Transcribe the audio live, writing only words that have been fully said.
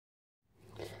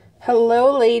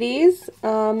Hello ladies,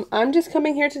 I'm just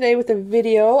coming here today with a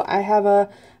video. I have a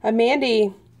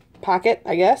Mandie pocket,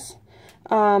 I guess.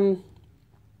 I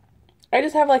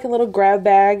just have like a little grab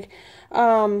bag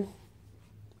of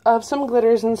some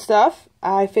glitters and stuff.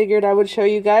 I figured I would show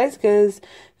you guys because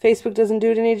Facebook doesn't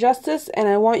do it any justice, and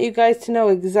I want you guys to know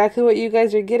exactly what you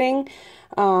guys are getting.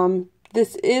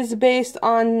 This is based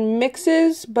on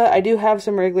mixes, but I do have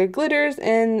some regular glitters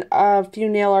and a few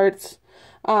nail arts.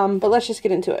 But let's just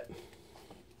get into it.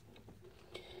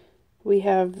 We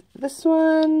have this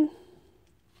one,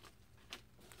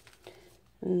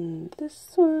 and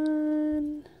this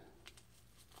one,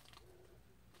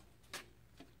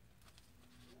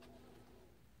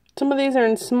 some of these are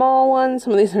in small ones,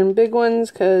 some of these are in big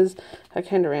ones, because I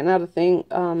kind of ran out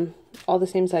of all the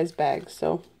same size bags,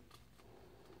 so.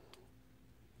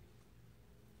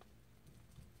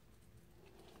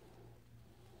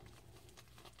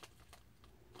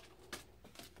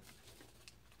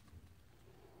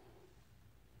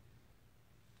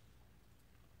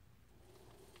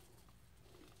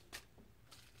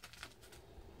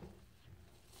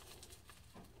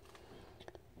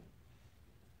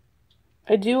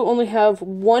 I do only have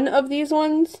one of these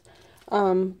ones,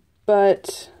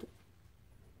 but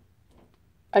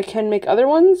I can make other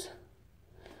ones.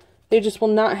 They just will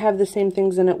not have the same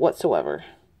things in it whatsoever.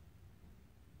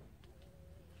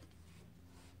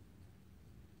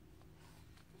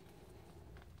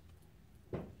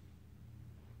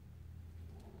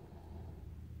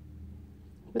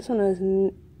 This one is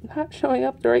not showing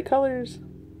up the right colors.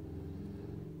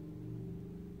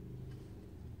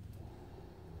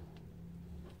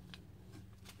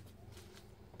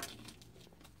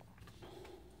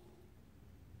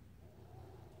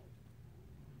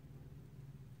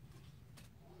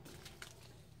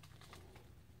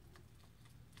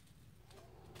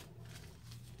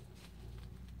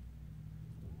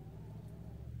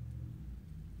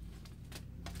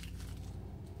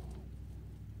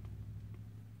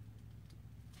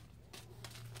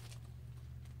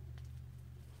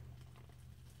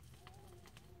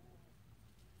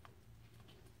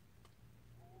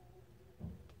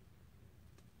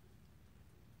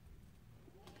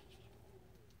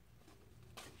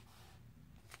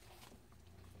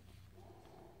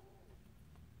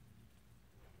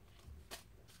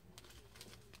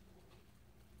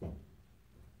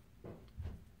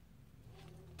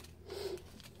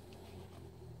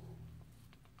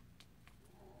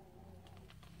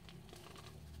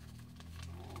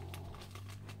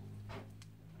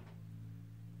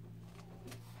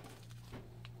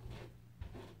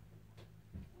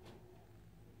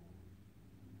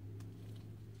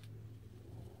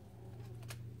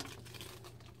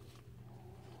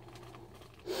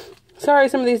 Sorry,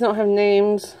 some of these don't have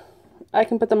names. I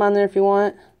can put them on there if you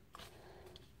want.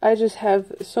 I just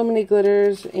have so many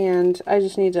glitters, and I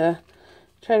just need to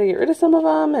try to get rid of some of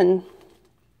them. And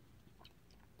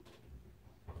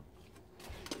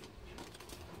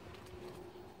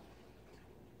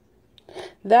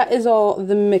that is all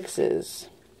the mixes.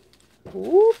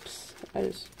 Whoops, I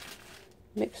just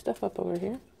mixed stuff up over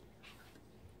here.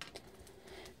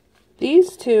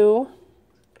 These two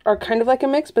are kind of like a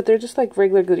mix, but they're just like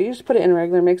regular glitter. You just put it in a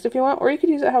regular mix if you want, or you could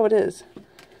use it how it is.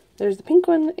 There's the pink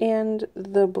one and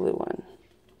the blue one.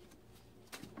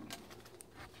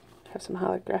 Have some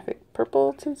holographic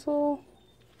purple tinsel.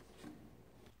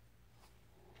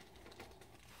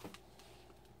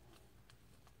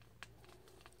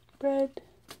 Red.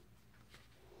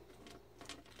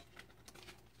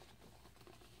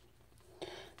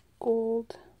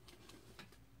 Gold.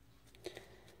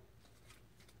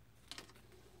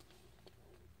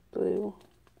 Blue.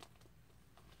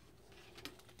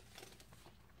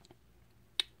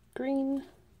 Green.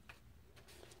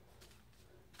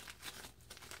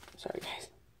 Sorry guys.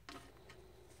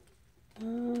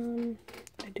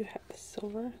 I do have the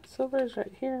silver. Silver is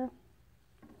right here.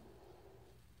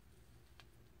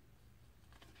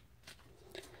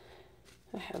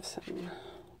 I have some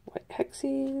white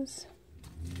hexes,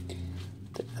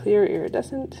 the clear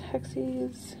iridescent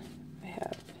hexes. I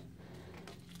have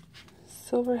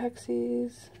silver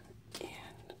hexes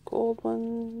and gold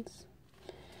ones.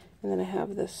 And then I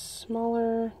have the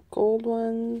smaller gold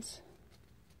ones.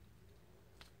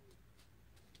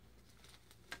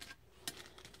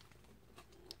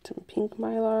 Some pink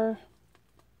mylar.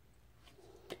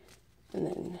 And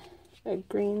then a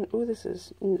green. Ooh, this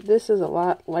is a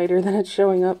lot lighter than it's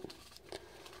showing up.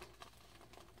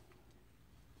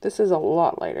 This is a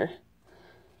lot lighter.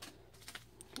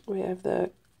 We have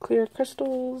the clear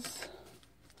crystals.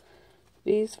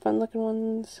 These fun looking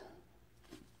ones.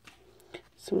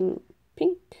 Some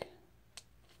pink.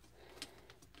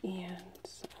 and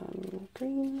some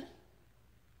green,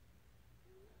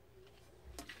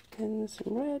 and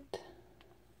some red,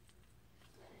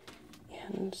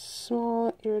 and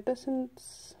small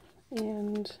iridescents,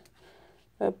 and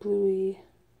a bluey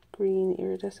green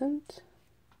iridescent.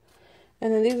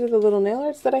 And then these are the little nail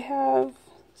arts that I have.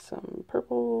 Some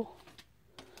purple,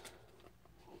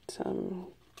 some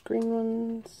green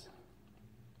ones,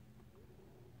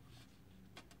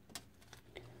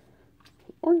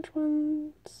 orange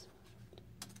ones,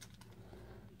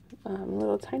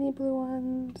 little tiny blue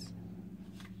ones,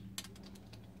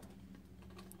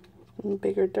 and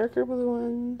bigger darker blue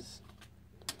ones,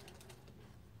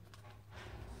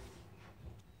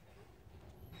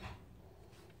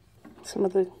 some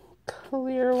of the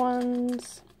clear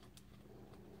ones,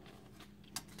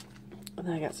 and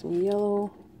then I got some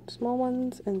yellow small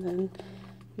ones, and then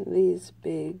these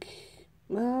big,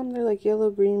 they're like yellow,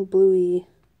 green, bluey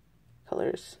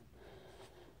colors.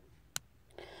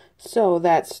 So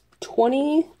that's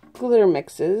 20 glitter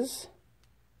mixes,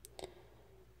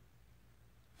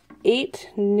 8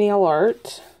 nail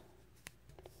art,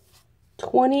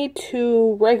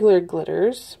 22 regular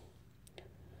glitters,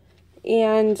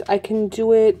 and I can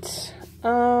do it,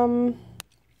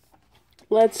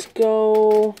 let's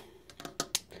go,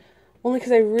 only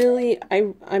because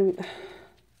I'm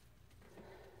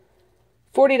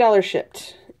 $40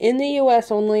 shipped in the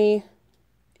US only,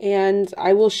 and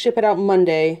I will ship it out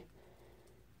Monday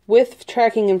with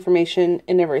tracking information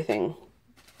and everything.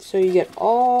 So you get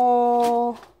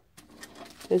all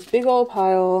this big old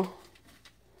pile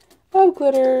of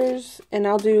glitters, and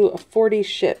I'll do a 40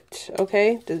 shipped,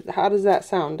 okay? How does that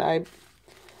sound? Got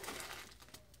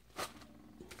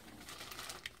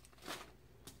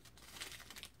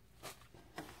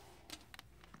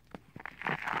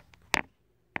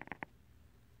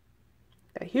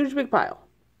a huge big pile.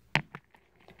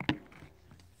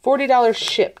 $40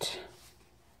 shipped.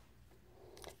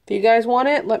 If you guys want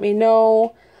it, let me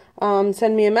know.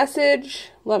 Send me a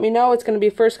message. Let me know. It's going to be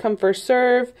first come, first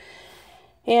serve.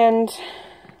 And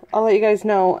I'll let you guys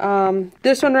know.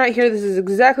 This one right here, this is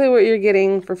exactly what you're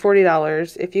getting for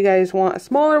 $40. If you guys want a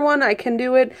smaller one, I can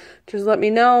do it. Just let me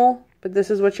know. But this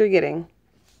is what you're getting.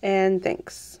 And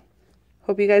thanks.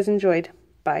 Hope you guys enjoyed.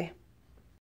 Bye.